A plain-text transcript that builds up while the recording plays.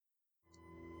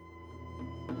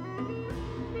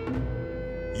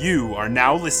You are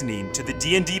now listening to the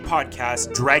D&D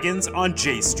podcast Dragons on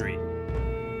J Street.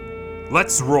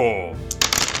 Let's roll.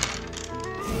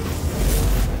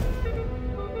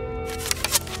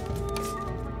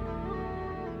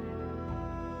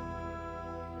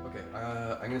 Okay,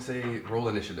 I'm gonna say roll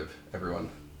initiative, everyone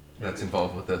that's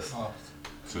involved with this. Oh.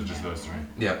 So just those three?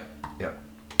 Yeah.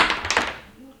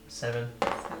 7.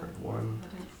 1.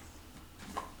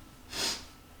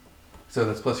 So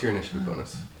that's plus your initiative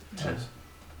bonus. 10.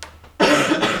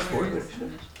 Plus 4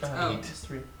 initiative? 8.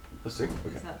 3. Plus 3?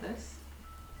 Okay. Is that this?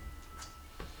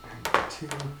 2.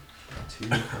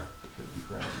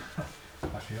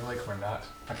 I feel like we're not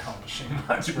accomplishing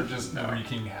much, we're just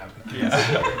wreaking havoc.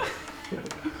 Yeah.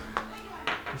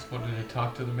 Just wanted to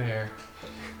talk to the mayor.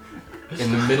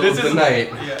 In the middle of the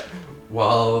night, Yeah.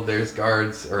 while there's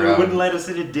guards They around. wouldn't let us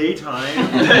in at daytime.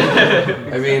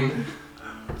 I mean,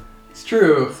 it's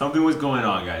true. Something was going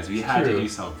on, guys. We had to True. do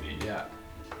something. Yeah.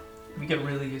 We could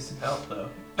really use some help, though.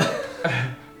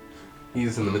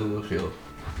 He's in the middle of the field.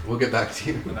 We'll get back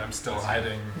to you. And I'm still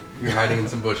hiding. You're hiding in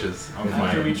some bushes. I'm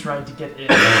After we fine. tried to get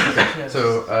in. Okay,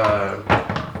 so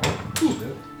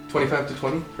 25 to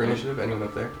 20 for initiative. Anyone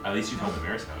up there? At least you found the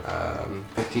mayor's house.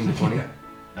 15 to 20.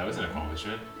 That was an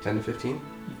accomplishment. 10 to 15.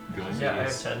 Yeah, I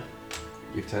have 10.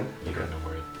 You have 10. You don't know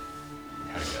where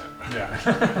how to get.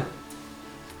 Yeah.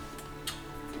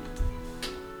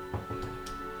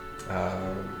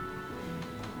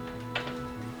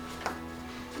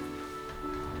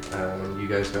 You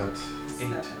guys got 8.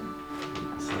 7.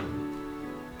 7.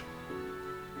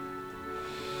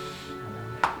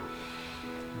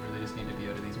 You really just need to be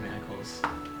out of these manacles.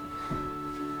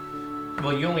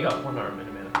 Well, you only got one arm in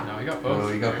a manacle. No, you got both.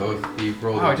 Oh, you got both. You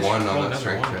rolled Wow, I a just 1 on rolled that another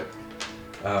strength one.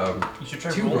 check. You should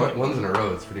try 2 rolling. ones in a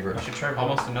row. It's pretty You rough. should try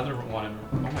almost another one.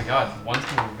 Oh my god, one's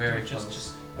going very close.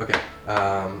 Just Okay.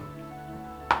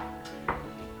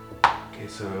 Okay,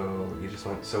 so you just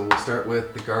went. So we'll start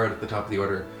with the guard at the top of the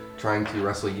order, trying to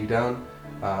wrestle you down.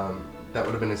 That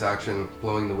would have been his action,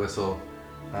 blowing the whistle.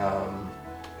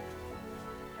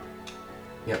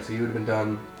 Yep. So you would have been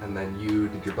done, and then you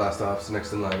did your blast off. So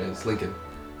next in line is Lincoln.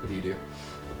 What do you do?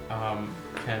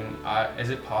 Is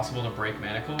it possible to break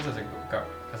manacles as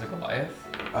a Goliath?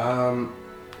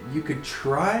 You could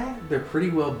try. They're pretty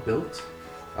well built.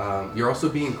 You're also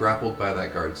being grappled by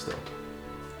that guard still.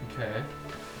 Okay.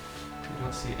 I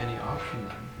don't see any option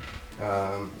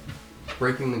then.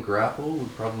 Breaking the grapple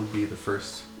would probably be the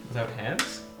first. Without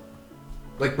hands?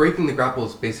 Like breaking the grapple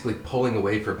is basically pulling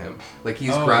away from him. Like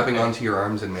he's grabbing onto your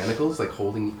arms and manacles, like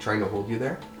trying to hold you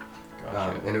there.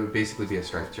 Gotcha. And it would basically be a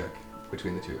strength check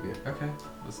between the two of you. Okay,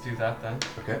 let's do that then.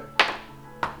 Okay.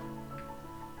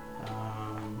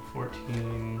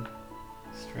 14.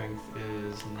 Strength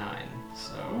is 9,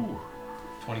 so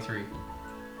 23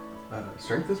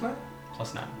 Strength is 9?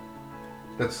 plus 9.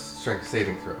 That's strength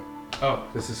saving throw. Oh,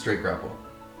 This is straight grapple.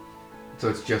 So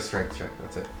it's just strength check.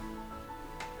 That's it.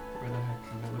 where the heck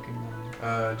am I looking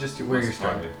then? Just where your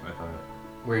strength, I thought.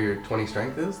 where your 20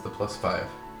 strength is, the plus 5.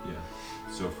 Yeah.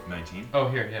 So 19. Oh,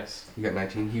 here, yes. You got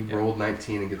 19. He Yeah. rolled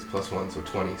 19 and gets plus 1, so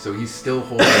 20. So he's still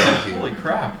holding on to you. Holy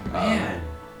crap. Man.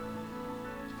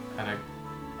 And I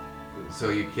So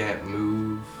you can't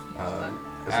move.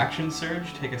 action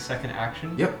surge, take a second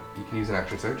action. Yep, you can use an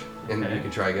action surge, and Okay. you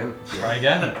can try again. if you Try want.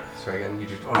 again. Let's try again. You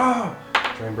just try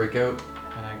and break out.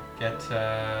 And I get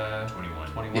 21.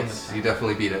 21 this Yes, time. you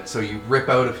definitely beat it. So you rip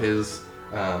out of his,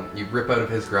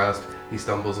 grasp. He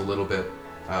stumbles a little bit.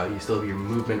 You still have your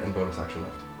movement and bonus action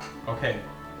left. Okay.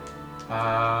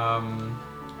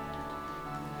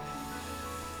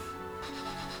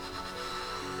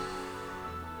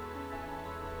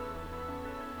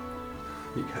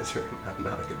 You guys are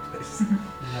not a good place.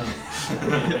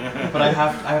 No. But I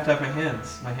have to have my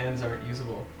hands. My hands aren't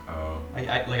usable. Oh.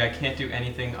 I can't do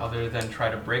anything other than try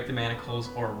to break the manacles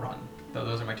or run.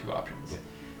 Those are my 2 options. Yeah.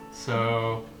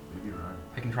 So Maybe run.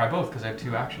 I can try both because I have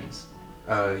 2 actions.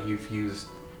 You've used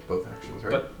both actions,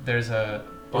 right? But there's a.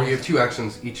 Or you have 2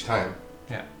 actions each time.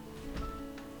 Yeah.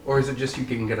 Or is it just you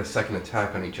can get a second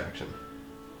attack on each action?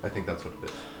 I think that's what it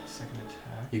is. Second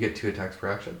attack. You get 2 attacks per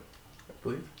action, I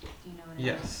believe. Do you know what it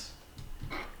Yes.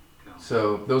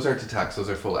 So those aren't attacks; those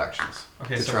are full actions.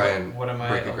 Okay. To So try and what am I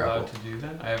break a allowed grapple. to do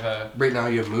then? I have a Right now,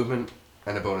 you have movement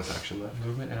and a bonus action left.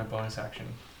 movement and a bonus action.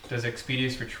 Does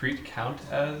Expeditious Retreat count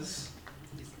as?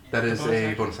 That is bonus a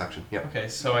action? bonus action. Yep. Okay,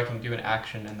 so I can do an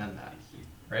action and then that,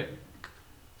 right?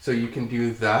 So you can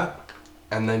do that,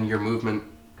 and then your movement.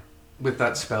 With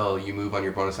that spell, you move on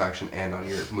your bonus action and on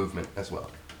your movement as well.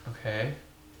 Okay.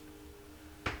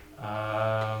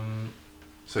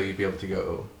 So you'd be able to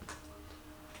go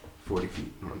 40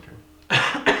 feet in one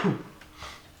turn.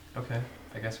 Okay,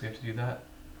 I guess we have to do that.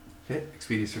 Okay,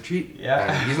 expeditious retreat.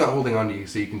 Yeah. And he's not holding on to you,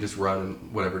 so you can just run in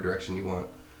whatever direction you want.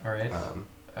 All right.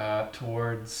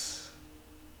 Towards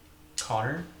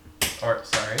Connor,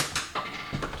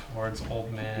 towards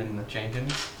Old Man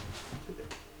Jenkins.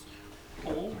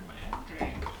 Old man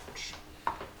Jenkins.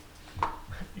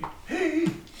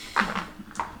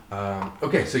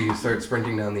 Okay, so you start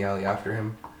sprinting down the alley after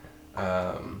him.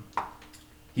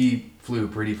 He flew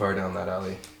pretty far down that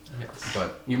alley, Yes.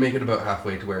 but you make it about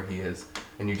halfway to where he is,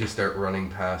 and you just start running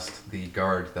past the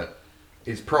guard that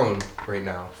is prone right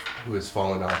now, who has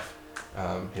fallen off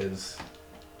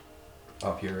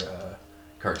your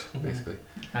cart, basically.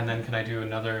 And then can I do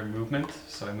another movement?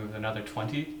 So I move another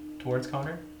 20 towards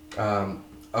Connor?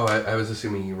 I was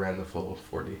assuming you ran the full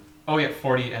 40. Oh yeah,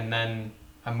 40 and then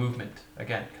a movement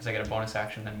again, because I get a bonus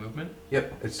action then movement.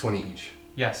 Yep, it's 20 each.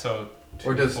 Yeah, so 2,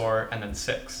 Or does- 4, and then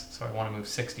 6. So I want to move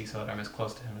 60 so that I'm as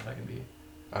close to him as I can be.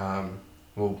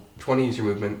 Well, 20 is your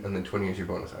movement, and then 20 is your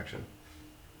bonus action.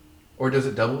 Or does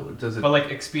it double? Does it? But like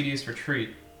Expeditious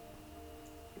Retreat,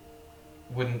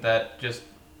 wouldn't that just...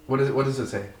 What does it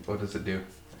say? What does it do?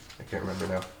 I can't remember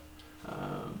now.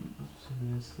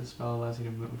 This spell allows you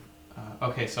to move.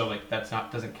 Okay, so like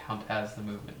doesn't count as the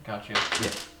movement. Gotcha. Yeah.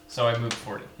 So I moved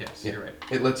 40. Yes, Yeah. You're right.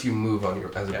 It lets you move on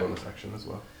your as a Yeah. bonus action as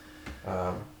well.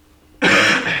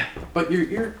 But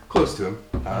you're close to him,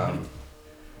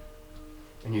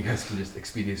 and you guys can just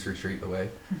expeditious retreat away.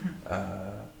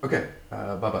 Okay,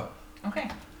 Bubba. Okay,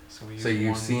 So, we So use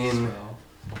you've one seen- spell.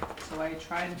 so I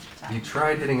tried that. You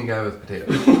tried hitting a guy with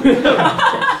potatoes.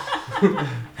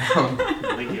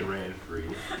 Lincoln ran free.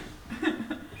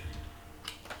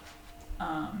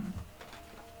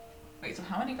 Wait, so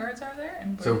how many guards are there?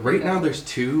 And So where- right now there's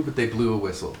 2, but they blew a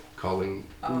whistle, calling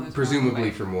Oh, there's presumably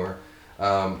more. for more.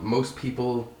 Most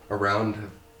people around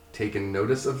have taken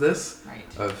notice of this, Right.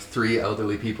 of 3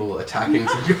 elderly people attacking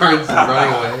some guards and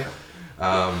running away.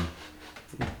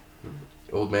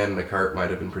 Old man in a cart might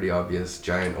have been pretty obvious.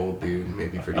 Giant old dude,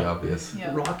 maybe pretty obvious.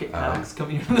 Yeah. Rocket Um, packs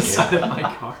coming from the side of my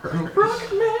car.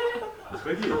 This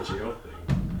might be a jail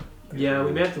thing. Yeah,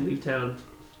 we may have to leave town.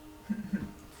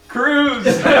 Cruise!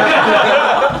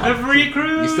 The free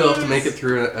cruise! You still have to make it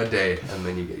through a day, and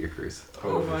then you get your cruise.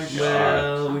 Oh my god.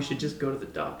 Well, we should just go to the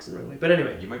docks and run away. But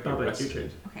anyway, You might be Bubba, it's your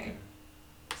arrested. turn. Okay.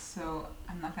 So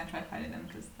I'm not gonna try fighting them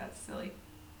because that's silly.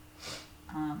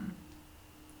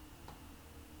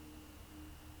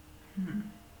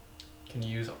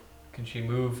 Can she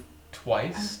move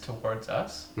twice towards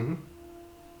us? Hmm.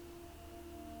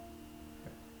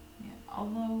 Yeah.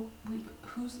 Although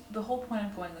the whole point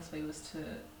of going this way was to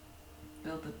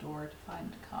build the door to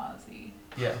find Kazi.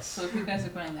 Yes. So if you guys are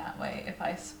going that way, if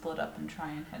I split up and try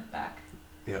and head back.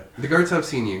 Yeah. The guards have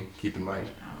seen you, keep in mind.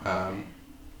 Okay.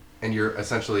 And you're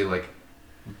essentially like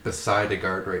beside a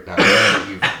guard right now that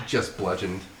you've just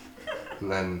bludgeoned.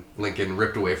 And then Lincoln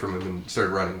ripped away from him and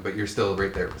started running, but you're still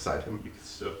right there beside him. You could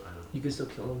still, You can still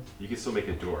kill him. you could still make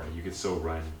a door. You could still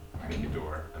run, make a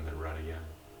door, and then run again.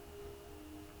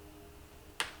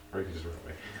 Or you could just run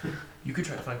away. You could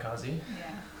try to find Kazi.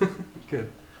 Yeah.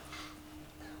 Good.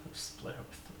 Split up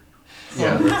 3.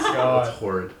 Yeah, Oh my that's God.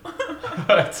 horrid.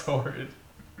 That's horrid.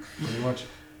 Pretty much.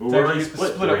 Well, It's we're actually already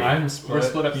split. split up. three. I'm split. We're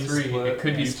split up he's 3. split, It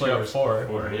could be you split two up are 4.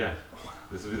 Four, yeah.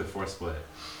 This will be the 4th split.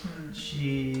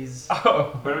 Jeez.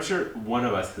 Oh. But I'm sure one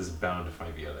of us is bound to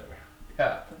find the other.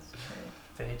 Yeah. That's true.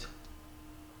 Fate.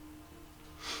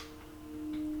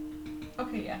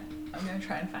 Okay, yeah. I'm gonna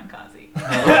try and find Kazi. Okay,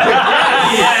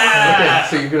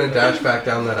 so you're gonna dash back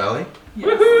down that alley.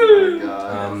 Yes.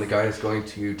 The guy is going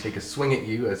to take a swing at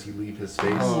you as you leave his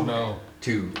space. Oh no.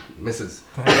 2 misses.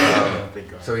 Thank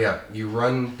God. So yeah, you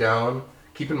run down.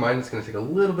 Keep in mind it's going to take a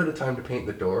little bit of time to paint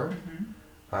the door.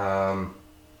 Mhm.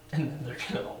 And then they're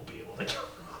gonna all be able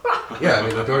to Yeah, I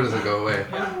mean the door doesn't go away.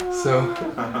 So,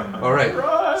 all right.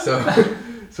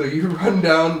 So you run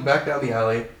back down the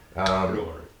alley.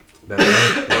 Door.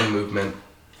 That's one movement.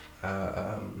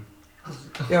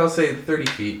 Yeah, I'll say 30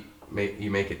 feet.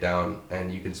 You make it down,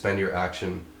 and you can spend your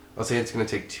action. I'll say it's going to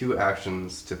take 2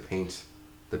 actions to paint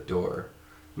the door.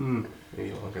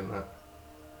 Maybe longer than that.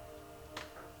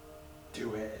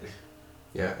 Do it.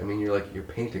 Yeah, I mean you're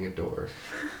painting a door,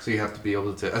 so you have to be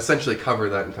able to essentially cover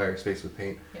that entire space with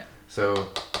paint. Yeah. So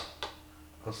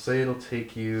I'll say it'll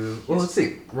take you. Well, let's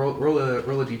see. Roll a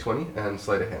d20 and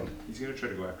sleight of hand. He's gonna try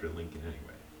to go after Lincoln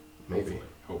anyway. Maybe.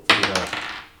 Hopefully. Maybe not.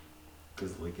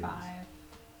 Because Lincoln's...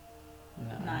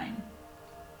 5, 9.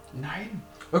 9?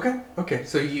 Okay.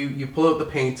 So you pull out the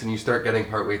paint and you start getting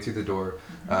partway through the door.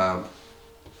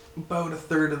 About a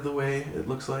third of the way, it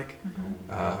looks like.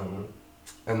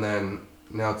 And then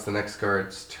now it's the next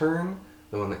guard's turn,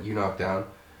 the one that you knocked down.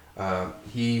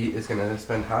 He is going to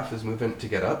spend half his movement to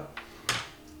get up,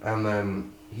 and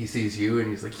then he sees you and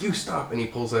he's like, "You stop!" And he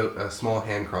pulls out a small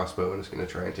hand crossbow and is going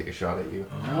to try and take a shot at you.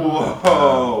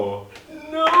 Whoa!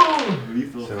 No!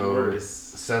 Lethal So force.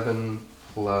 7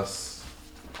 plus.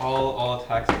 All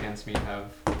attacks against me have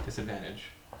disadvantage.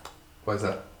 What is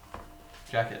that?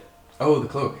 Jacket, Oh, the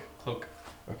cloak. cloak.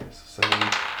 Okay, so 7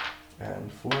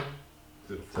 and 4.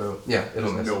 So yeah,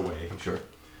 it'll There's miss. no way. I'm sure.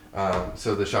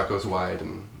 So the shot goes wide,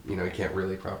 and you can't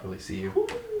really properly see you.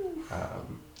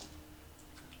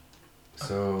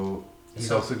 So he's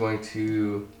So- also going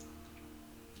to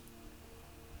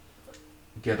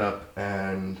get up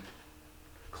and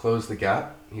close the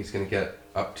gap. He's going to get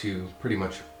up to pretty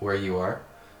much where you are,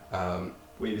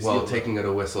 Wait, is while he taking out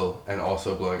a whistle and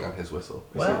also blowing on his whistle.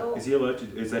 Well, Is he allowed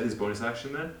to? Is that his bonus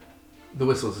action then? The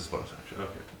whistle is his bonus action.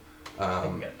 Okay.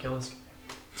 we gotta kill this.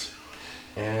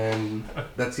 And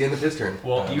that's the end of his turn.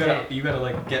 Well, you gotta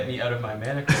like get me out of my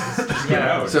manacles. Just Yeah. get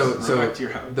out. So- Just so run back to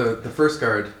your house. The first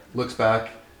guard looks back,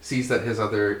 sees that his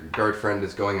other guard friend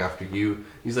is going after you.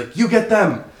 He's like, "You get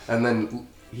them!" And then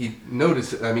he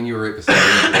noticed. I mean, you were right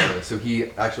beside him, so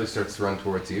he actually starts to run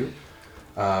towards you.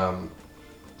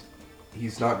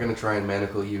 He's not going to try and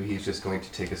manacle you. He's just going to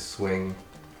take a swing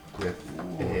with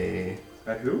a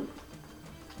At who?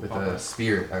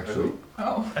 spear, actually.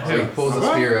 Oh. So he pulls the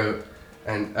Baba? spear out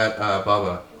and at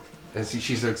Baba, as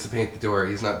she starts to paint the door.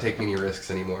 He's not taking any risks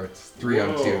anymore. It's 3 on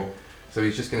 2. Whoa. So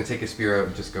he's just going to take his spear out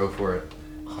and just go for it.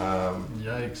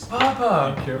 Yikes.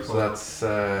 Papa! Be careful. So that's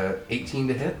 18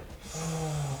 to hit.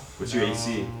 What's your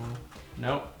AC?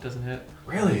 Nope, doesn't hit.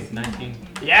 Really? 19.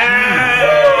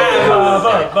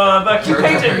 Yeah! Baba, keep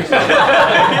painting!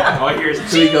 All I hear is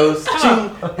So he goes, ching,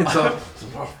 hits off,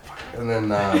 and then,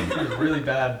 You're really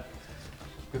bad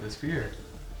with a spear.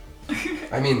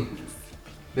 I mean,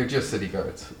 they're just city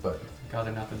guards, but, God,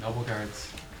 they're not the noble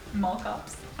guards. Mall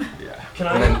cops. Yeah. Can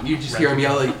I? and then you just hear him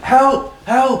yelling, "Help!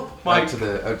 Help!" Mike. out to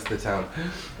the town.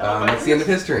 That's the end of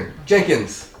his turn.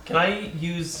 Jenkins. Can I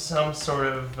use some sort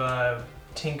of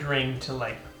tinkering to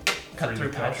like cut Through through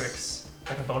the cuffs? Patrick's,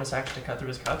 like a bonus action to cut through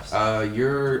his cuffs? I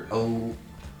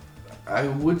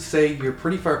would say you're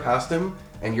pretty far past him,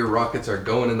 and your rockets are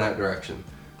going in that direction.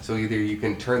 So either you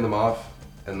can turn them off,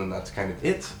 and then that's kind of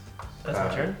it. That's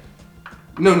my turn.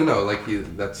 No. Like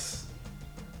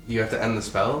you have to end the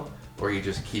spell, or you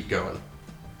just keep going.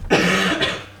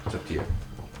 It's up to you.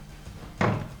 I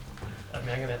mean,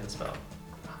 I'm gonna end the spell.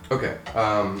 Okay.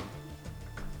 Oh,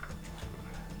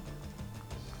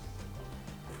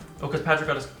 because Patrick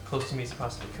got as close to me as he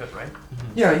possibly could, right?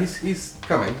 Yeah, he's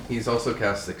coming. He's also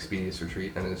cast Expeditious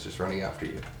Retreat and is just running after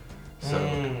you. So,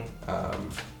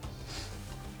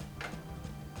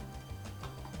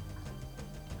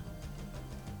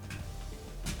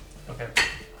 Okay.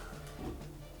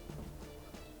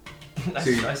 So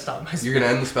you- I stopped my you're gonna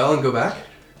end the spell and go back.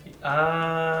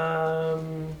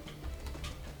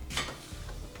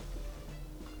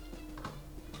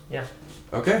 Yeah.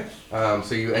 Okay.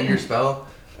 So you end your spell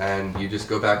and you just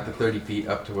go back the 30 feet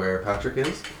up to where Patrick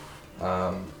is.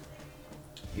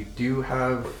 You do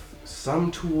have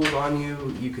some tools on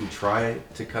you. You can try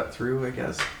to cut through, I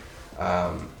guess.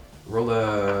 Roll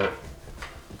a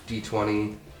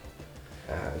d20.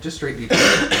 Just straight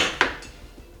d20.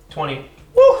 20.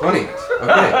 20.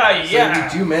 Okay. Yeah.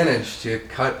 So you do manage to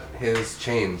cut his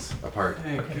chains apart.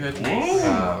 Thank Okay.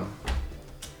 goodness.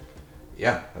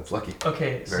 Yeah, that's lucky.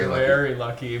 Okay, Very so lucky. Very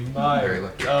lucky. My Very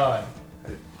lucky. God.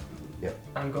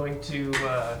 I'm going to.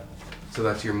 So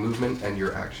that's your movement and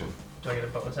your action. Do I get a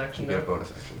bonus action You get a now? bonus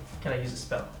action. Can I use a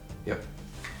spell? Yep.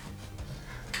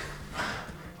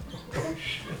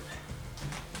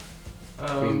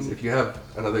 Means if you have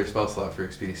another spell slot for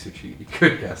Expeditious Retreat, you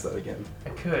could cast that again. I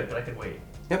could, but I could wait.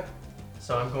 Yep.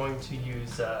 So I'm going to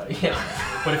use.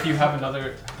 Yeah. But if you have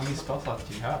another, how many spell slots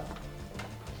do you have?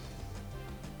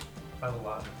 I have a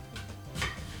lot.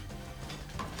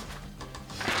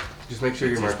 Just make sure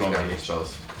you're It's your marking spell down your page.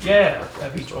 spells. Yeah,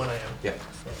 of each one I am. Yeah.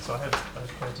 Yeah, so I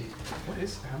have 20. What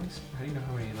is? How many? How do you know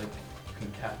how many like you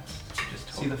can cast?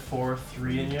 Just See the 4,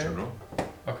 3 in here? Total?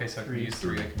 Okay, so I can Three. use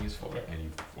 3. I can use 4. Yeah. And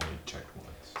you've only checked once.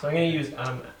 So I'm gonna use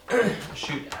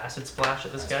shoot acid splash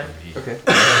at this guy. Okay. Is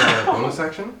that a bonus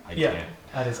action? I Yeah. can't.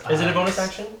 That is. Is it a bonus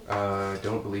action?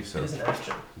 Don't believe so. It is an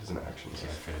action. It is an action. I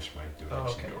can't finish my Oh,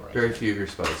 dimension okay. door. Very few of your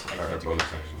spells I are can't do bonus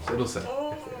anything. actions. So it'll say.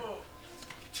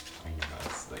 I mean,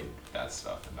 that's like that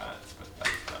stuff and that, but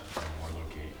that's not more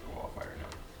locate qualifier now.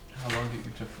 How long did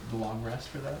you took the long rest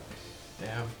for that?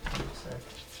 Damn. Sorry.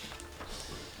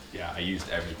 Yeah, I used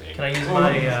everything. Can I use Oh,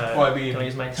 my well, I mean, can I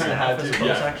use my kinda staff had as a to,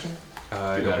 bonus yeah. action?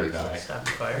 I Do don't that or believe so. die. Staff of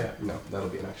fire. No, that'll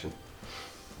be an action.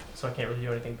 so I can't really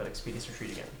do anything but Expeditious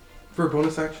Retreat again. For a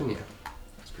bonus action, yeah.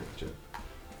 That's pretty much it.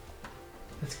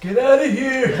 Let's get out of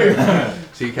here!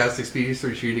 So you cast Expeditious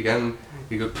Retreat again,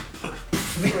 you go,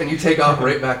 and you take off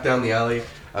right back down the alley,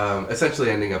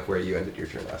 essentially ending up where you ended your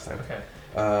turn last time.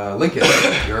 Okay. Lincoln,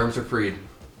 your arms are freed.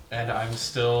 And I'm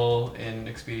still in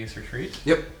Expeditious Retreat.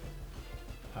 Yep.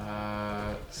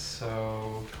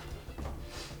 So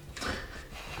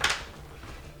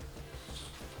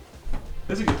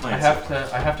That's a good plan. I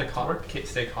have to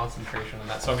stay concentration on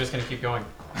that. So I'm just gonna keep going.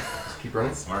 Just keep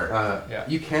running. Smart. Yeah.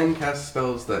 You can cast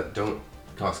spells that don't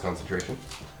cost concentration.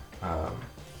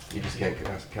 You just can't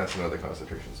cast another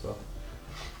concentration spell.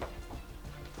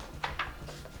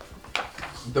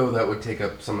 Though that would take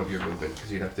up some of your movement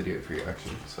because you'd have to do it for your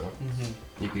action. So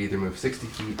you could either move 60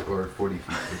 feet or 40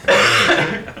 feet.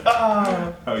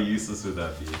 How useless would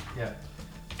that be? Yeah.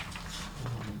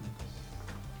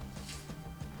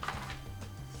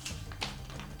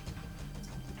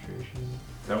 Concentration.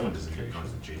 That one doesn't get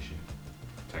concentration,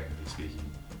 technically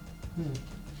speaking.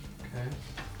 Okay.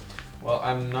 Well,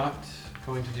 I'm not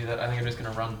going to do that. I think I'm just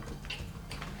gonna run.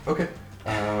 Okay. He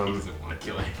doesn't want to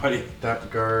kill anybody. That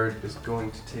guard is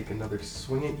going to take another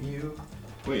swing at you.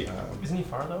 Wait, Isn't he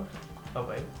far though? Oh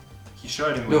wait. he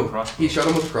shot him with a No, crossbow. he shot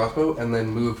him with a crossbow and then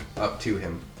moved up to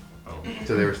him. Oh.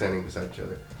 So they were standing beside each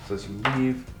other. So as you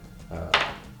leave,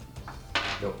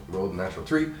 nope, rolled a natural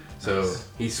 3. So Nice.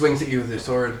 he swings at you with his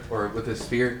sword or with his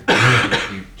spear.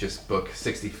 You just book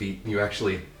 60 feet. You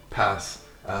actually pass.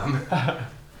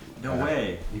 No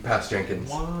way. You pass Jenkins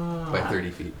Wow. by 30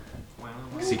 feet. Wow.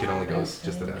 Because he can only go just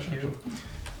a dash. Thank you.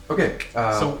 Okay,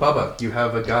 So- Bubba, you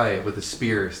have a guy with a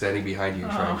spear standing behind you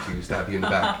trying to stab you in the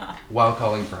back while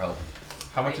calling for help.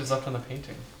 How much is left on the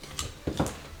painting?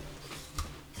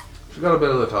 She's got a bit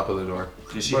of the top of the door.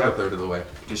 Does she About a have? third of the way.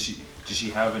 Does she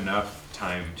have enough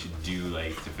time to do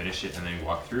to finish it and then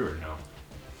walk through or no?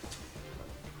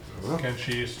 Well, Can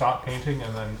she stop painting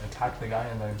and then attack the guy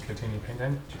and then continue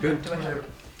painting? good. Do I have?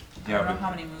 I Yeah, don't know but how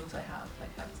many moves I have.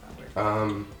 Like how does that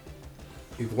work?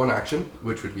 You have one action,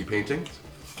 which would be painting,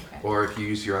 Okay. or if you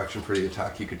use your action for the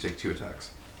attack, you could take 2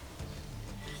 attacks.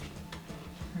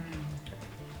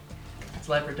 It's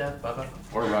life or death, Bubba.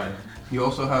 or run. You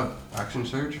also have action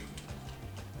surge,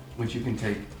 which you can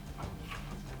take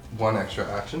 1 extra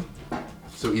action.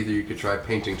 So either you could try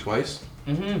painting twice,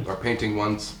 Mm-hmm. or painting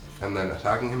once and then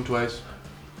attacking him twice,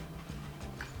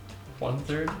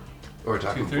 1/3, or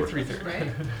attacking 2/3, 4 times. 3/3.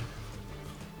 Right.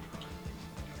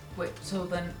 Wait. So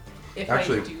then, if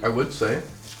Actually, I do, I would say,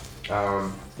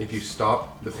 if you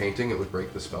stop the painting, it would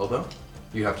break the spell though.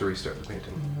 You have to restart the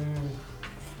painting.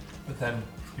 But then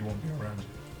he won't be around you.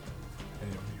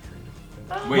 And you'll be free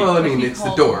to Wait, Well, I If mean, you it's the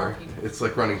call door. more people. It's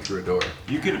like running through a door.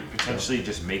 you could potentially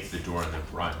just make the door and then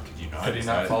run. Could you not? Could he Is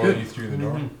not that- follow Good. you through the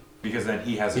door? Mhm. Because then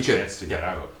he has a He could, chance to get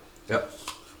out. Yep.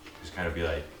 Just kind of be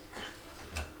like,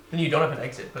 Then you don't have an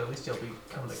exit, but at least you'll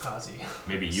become the Kazi.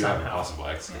 maybe you have a Somehow. possible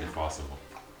exit Yeah. if possible.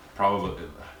 Probably.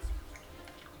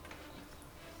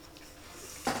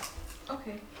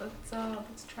 okay,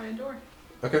 let's try a door.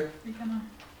 Okay. We gonna.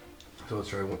 So let's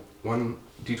try one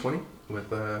d20 with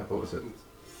what was it?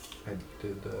 I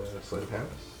did sleight of hand,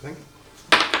 I think.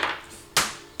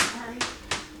 Sorry.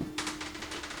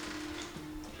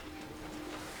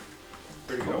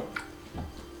 There you go.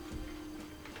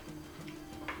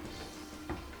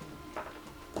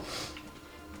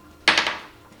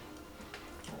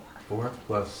 Four. 4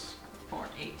 plus 4,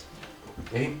 8.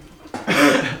 8.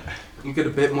 You get a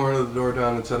bit more of the door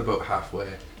done. It's at about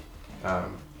halfway.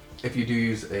 If you do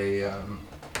use an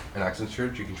action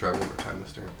surge, you can try one more time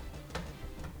this turn.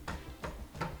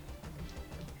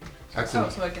 Action. Oh,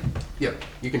 so I can. Yeah,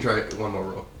 you can try one more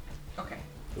roll. Okay,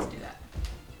 let's do that.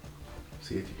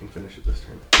 See if you can finish it this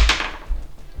turn.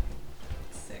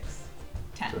 6,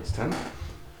 10. So it's 10.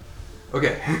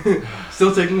 Okay,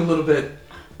 still taking a little bit.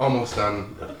 Almost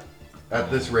done. At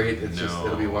this rate, it's just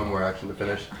it'll be one more action to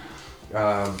finish.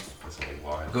 That's a big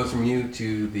lie. Goes from you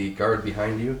to the guard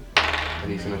behind you,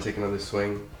 and he's gonna take another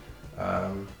swing.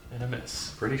 And a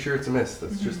miss. Pretty sure it's a miss.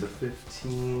 That's just a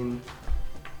 15.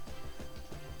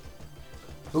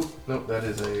 Oh no, that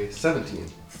is a 17.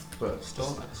 But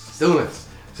Still a miss. still a miss.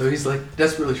 So he's like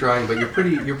desperately trying, but you're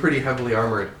pretty heavily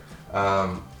armored,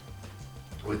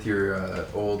 with your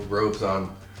old robes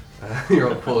on, your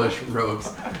old Polish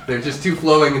robes. They're just too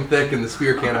flowing and thick, and the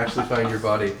spear can't actually find your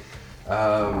body.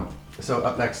 So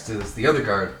up next is the other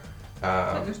guard.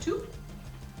 Wait, there's 2?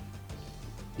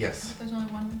 Yes. There's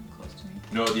only one close to me.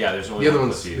 No, yeah, there's only The other one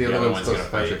one's- close to you. the The other other one's one's gonna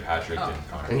close to fight Patrick Oh. and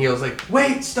Connor. And he was like,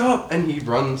 "Wait, stop!" And he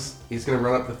runs. He's gonna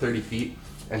run up the 30 feet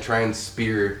and try and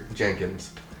spear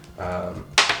Jenkins.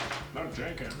 Not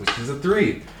Jenkins. which is a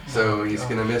 3. So he's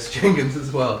gonna miss Jenkins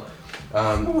as well.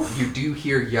 You do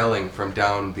hear yelling from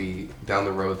down the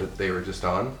road that they were just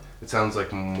on. It sounds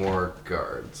like more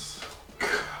guards,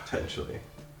 potentially.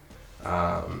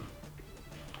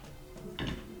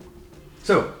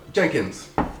 So Jenkins,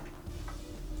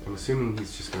 I'm assuming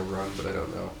he's just gonna run, but I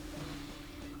don't know.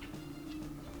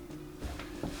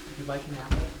 You like an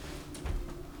apple?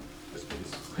 Yes,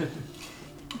 please.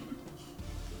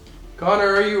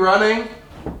 Connor, are you running?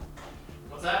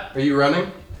 What's that? Are you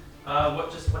running?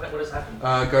 What has happened?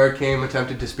 Guard came,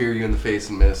 attempted to spear you in the face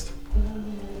and missed.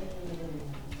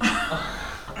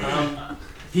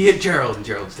 He hit Gerald and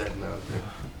Gerald's dead now.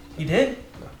 He did?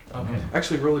 Okay.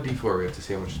 Actually, roll a d4. We have to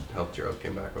see how much health Gerald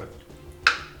came back with.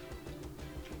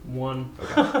 1.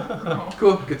 Okay.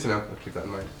 Cool. Good to know. I'll keep that in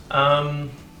mind. I'm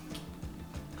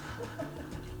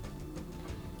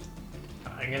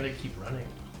gonna keep running.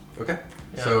 Okay.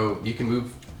 Yeah. So you can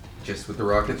move just with the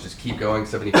rockets. Just keep going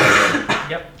 75.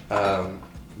 Yep.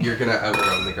 You're gonna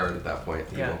outrun the guard at that point.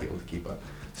 You Yeah. won't be able to keep up.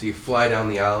 So you fly down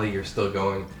the alley. You're still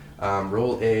going.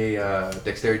 Roll a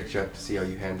dexterity check to see how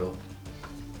you handle.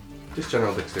 Just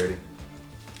general dexterity.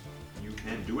 You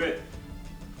can do it.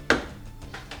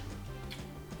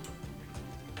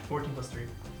 14 plus 3.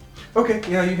 Okay,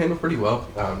 yeah, you handle pretty well.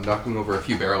 Knocking over a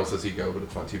few barrels as you go, but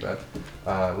it's not too bad.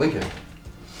 Lincoln.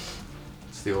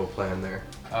 What's the old plan there?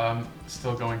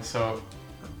 Still going, so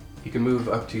You can move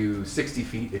up to 60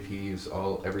 feet if you use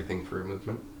everything for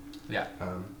movement. yeah,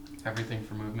 everything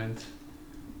for movement.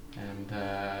 And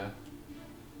am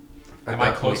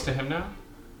I close to him now?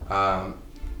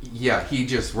 Yeah, he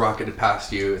just rocketed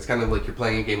past you. It's kind of like you're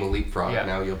playing a game of leapfrog. Yeah.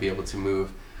 Now you'll be able to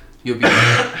move. You'll be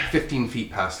 15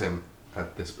 feet past him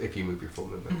at this if you move your full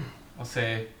movement. I'll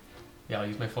say, yeah, I'll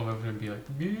use my full movement and be like,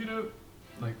 meet up.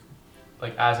 Like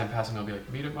as I'm passing, I'll be like,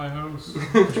 meet at my house. You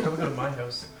should probably go to my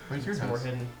house. Where's your It's more house?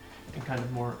 hidden and kind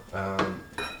of more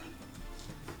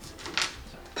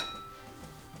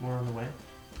on the way.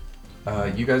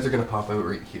 You guys are gonna pop out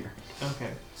right here.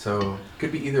 Okay. So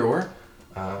could be either or.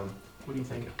 What do you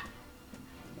think?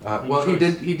 Well, he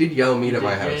did yell meet at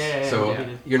my house, Yeah, so yeah.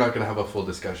 you're not gonna have a full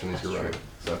discussion as you're running.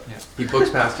 So Yeah. he books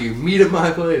past you, meet at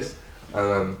my place.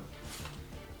 So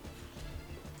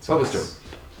Bubba's turn.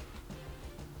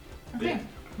 Okay,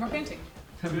 more painting.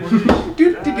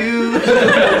 Do-do-do. Damn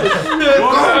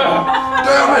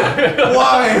it!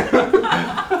 Why?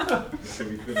 Can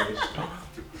we finish?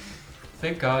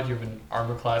 Thank God you have an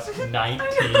armor class 19.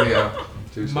 Yeah.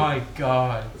 Seriously. My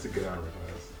God. That's a good armor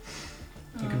class.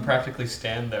 You can practically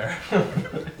stand there.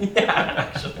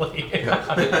 Yeah, actually.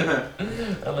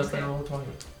 Unless they roll a 20.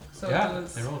 So yeah, it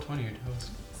was they roll a 20 or toes.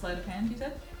 sleight of hand, you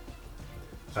said?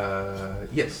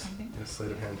 Yes. Okay. Yes,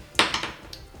 sleight of hand.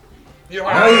 Yeah.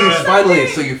 Nice! Finally!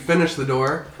 So you finish the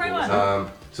door. 21.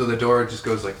 So the door just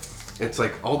goes like, it's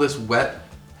like all this wet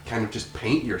kind of just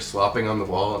paint you're slopping on the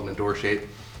wall and the door shape.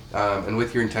 And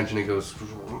with your intention, it goes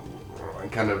and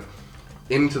kind of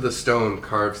into the stone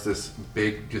carves this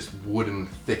big, just wooden,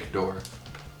 thick door.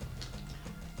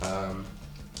 And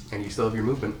you still have your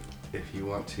movement if you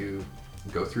want to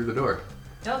go through the door.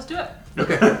 Yeah, let's do it.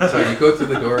 Okay, so you go through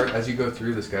the door. As you go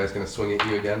through, this guy's going to swing at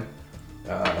you again.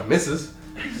 Misses.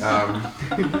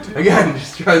 Again,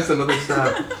 just tries another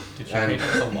stab. Did you And- paint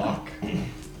us a lock?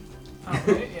 Oh,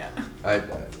 okay, yeah.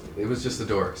 It was just a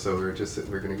door, so we're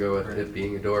gonna go with it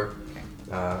being a door.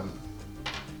 Okay.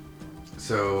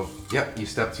 So yeah, you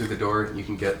step through the door. You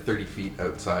can get 30 feet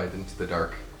outside into the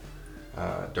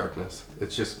darkness.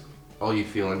 It's just all you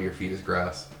feel under your feet is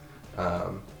grass.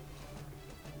 And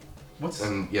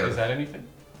yeah, Is that anything?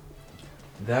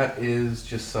 that is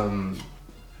just some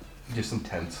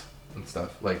tents and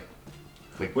stuff like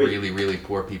Wait. really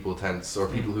poor people tents or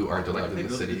people who aren't allowed Like, in they the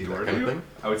built city, the door that kind to of you? thing.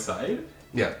 Outside?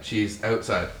 Yeah, she's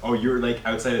outside. Oh, you're like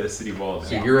outside of the city walls.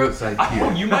 So you're outside here.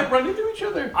 Oh, you might run into each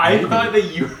other. I thought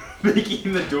that you were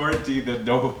making the door to the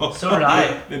noble. So did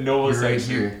I. The noble You're right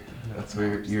section. here. That's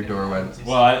where your door went.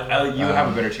 Well, you have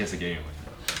a better chance of getting away.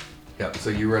 Yeah, so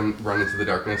you run into the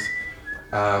darkness.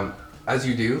 As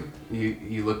you do,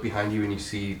 you look behind you and you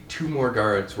see 2 more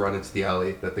guards run into the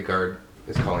alley that the guard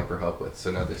is calling for help with.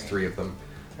 So now there's 3 of them,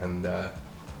 and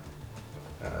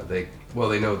they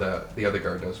know that the other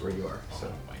guard knows where you are.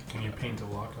 So, Can you paint a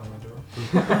lock on the door?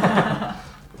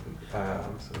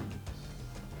 so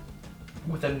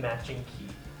With a matching key.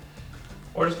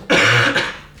 Or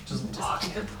just lock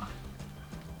it.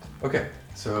 okay,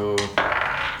 so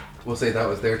we'll say that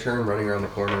was their turn, running around the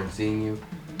corner and seeing you.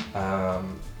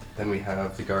 Then we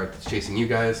have the guard that's chasing you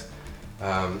guys.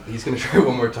 He's gonna try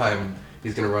one more time.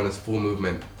 He's gonna run his full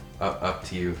movement up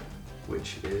to you,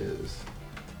 which is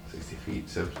 60 feet.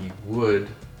 So he would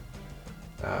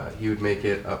he would make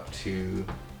it up to...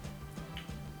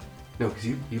 No, because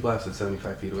you blasted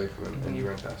 75 feet away from him and you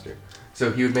ran faster.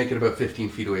 So he would make it about 15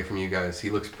 feet away from you guys. He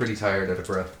looks pretty tired, out of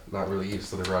breath, not really used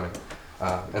to the running.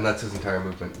 And that's his entire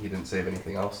movement. He didn't save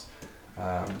anything else.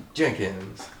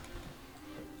 Jenkins.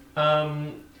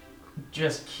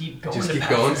 Just keep going. Just to keep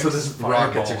Patrick. going. So this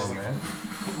rockets are just man.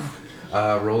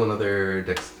 roll another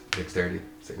dexterity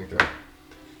saving throw.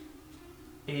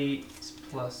 8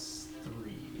 plus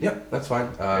 3. Yep, that's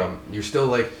fine. You're still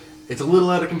like, it's a little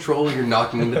out of control. You're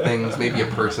knocking into things, maybe a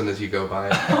person as you go by.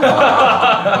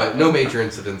 But no major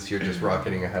incidents. You're just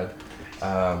rocketing ahead.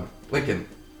 Lincoln,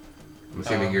 I'm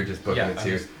assuming you're just booking it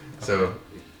too. So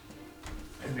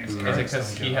Is it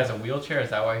because he has a wheelchair? Is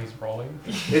that why he's rolling?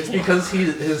 it's because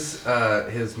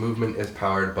his movement is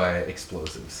powered by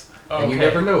explosives, and you Okay.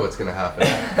 never know what's gonna happen.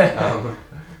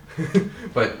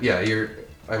 But yeah,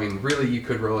 really, you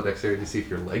could roll a dexterity to see if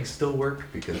your legs still work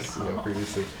because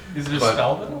previously. Is it a But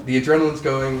spell though? The adrenaline's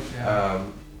going. Yeah.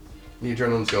 The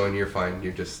adrenaline's going. You're fine.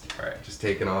 You're just Alright. just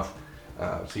taking off.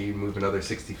 So you move another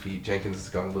 60 feet. Jenkins has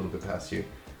gone a little bit past you.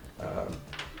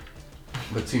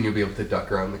 But soon you'll be able to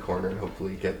duck around the corner and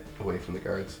hopefully get away from the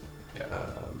guards. Yeah.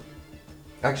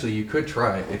 Actually, you could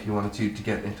try if you wanted to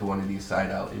get into one of these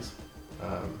side alleys.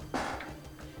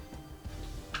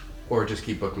 Or just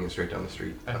keep booking it straight down the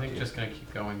street. I Up think to you. just gonna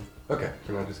keep going. Okay,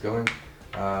 for now just going.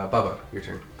 Bubba, your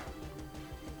turn.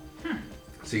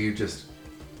 So you just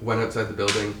went outside the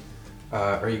building.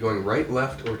 Are you going right,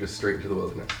 left, or just straight into the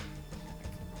wilderness?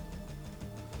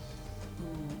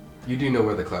 You do know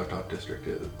where the Cloudtop district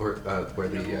is, or where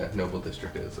the Noble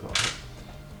district is and all that.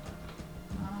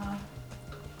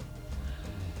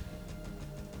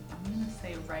 I'm gonna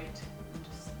say right and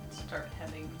just start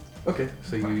heading. Okay,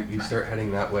 so you start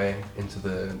heading that way into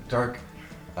the dark.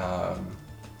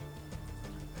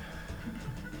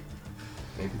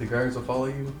 Maybe the guards will follow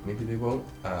you, maybe they won't.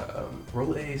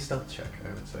 Roll a stealth check,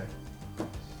 I would say.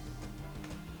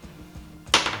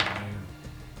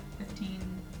 15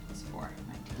 plus 4,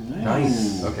 19.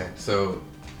 Nice. Okay, so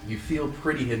you feel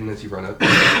pretty hidden as you run out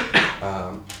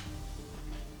there.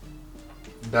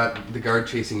 The guard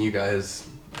chasing you guys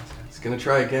is gonna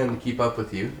try again to keep up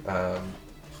with you.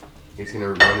 He's gonna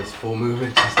run his full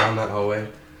movement just down that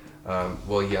hallway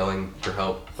while yelling for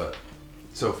help, but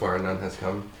so far none has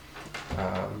come.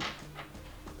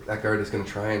 That guard is gonna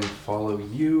try and follow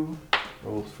you.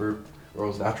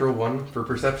 Rolls natural 1 for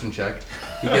perception check.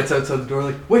 He gets outside the door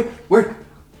like, wait, where'd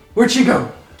she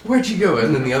go? Where'd she go?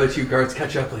 And then the other two guards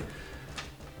catch up like,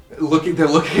 they're looking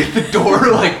at the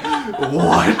door like,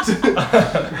 what?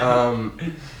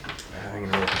 I'm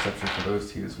gonna roll perception for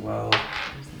those two as well.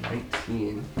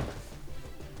 19.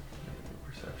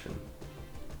 Perception.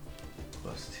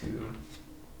 Plus 2.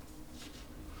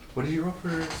 What did you roll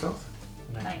for stealth?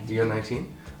 19. You got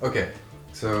 19? Okay,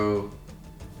 so...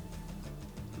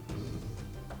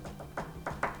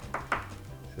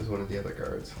 This is one of the other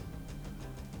guards.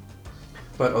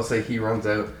 But I'll say he runs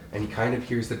out and he kind of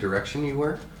hears the direction you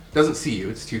were. Doesn't see you,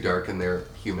 it's too dark and they're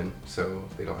human, so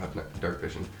they don't have dark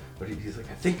vision. But he's like,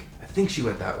 I think she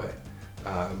went that way.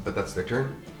 But that's their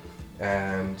turn.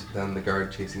 And then the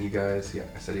guard chasing you guys, yeah,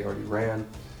 I said he already ran.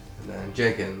 And then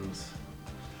Jenkins,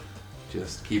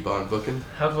 just keep on booking.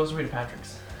 How close are we to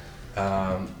Patrick's?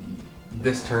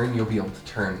 This turn, you'll be able to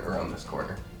turn around this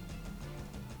corner.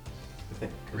 I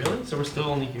think. Really? So we're still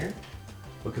only here?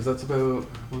 Because that's about...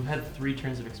 We've had 3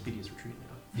 turns of Expedia's Retreat now.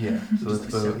 Yeah, so Just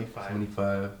that's like about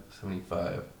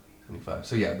 75. 75.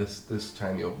 So yeah, this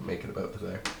time you'll make it about to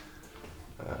there.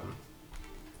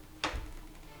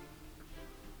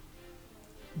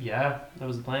 Yeah, that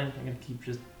was the plan. I'm gonna keep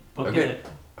just booking Okay. it.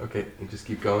 Okay, you just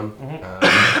keep going.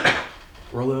 Mhm.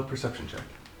 Roll a perception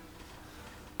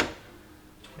check.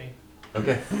 20.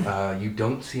 Okay, you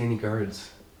don't see any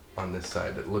guards on this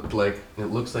side. It looks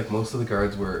like most of the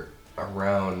guards were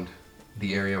around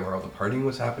the area where all the partying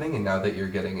was happening, and now that you're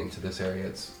getting into this area,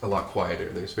 it's a lot quieter.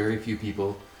 There's very few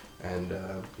people, and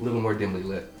a little more dimly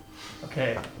lit.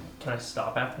 Okay, can I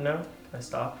stop after now? Can I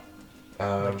stop?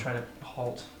 Like try to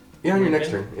halt. Yeah, on your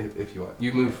next Lincoln? turn, if you want.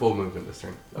 You move full movement this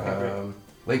turn. Okay, great.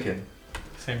 Lincoln.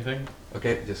 Same thing.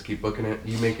 Okay, just keep booking it.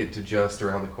 You make it to just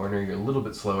around the corner. You're a little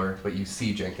bit slower, but you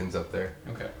see Jenkins up there.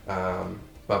 Okay.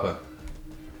 Bubba,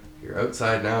 you're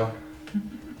outside now.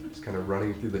 Just kind of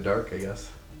running through the dark, I guess.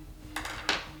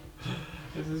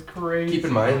 This is crazy. Keep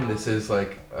in mind, this is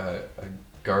like a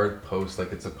guard post,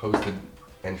 like it's a posted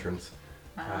entrance.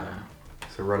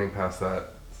 So running past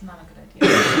that. It's not a good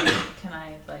idea. Can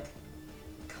I,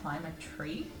 climb a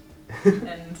tree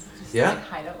and just, Yeah.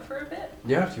 hide out for a bit?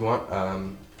 Yeah, if you want,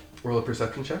 roll a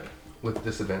perception check with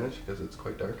disadvantage because it's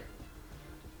quite dark.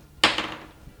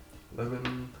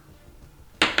 11.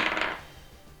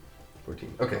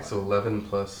 14. Okay, so 11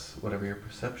 plus whatever your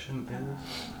perception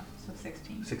is. So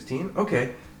 16. 16?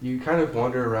 Okay. You kind of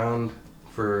wander around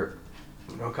for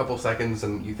a couple seconds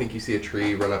and you think you see a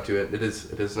tree, run up to it. It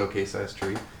is an okay sized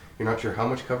tree. You're not sure how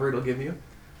much cover it'll give you,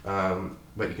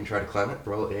 but you can try to climb it.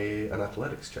 Roll an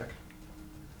athletics check.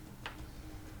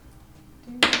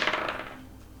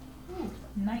 Ooh,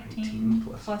 19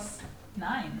 plus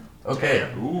 9.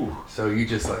 Okay. Ooh. So you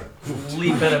just like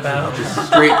Leaping about. just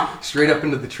straight up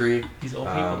into the tree. These old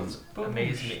Um, people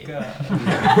amaze me.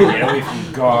 Get away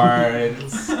from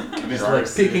guards. Just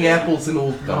like picking apples and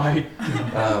old dog.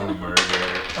 Murder,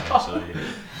 essentially.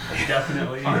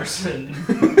 Definitely. Arson.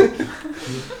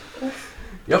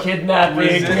 Yep. Kidnapping.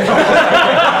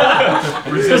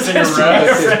 Resisting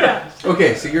arrest.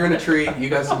 Okay, so you're in a tree. You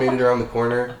guys have made it around the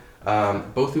corner.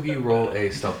 Both of you roll a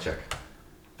stealth check.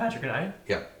 Patrick and I?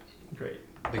 Yeah. Great.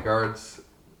 The guards,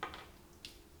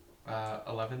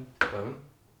 11. 11,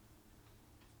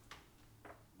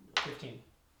 15.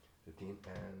 15,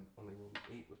 and only rolled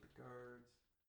 8 with the guards.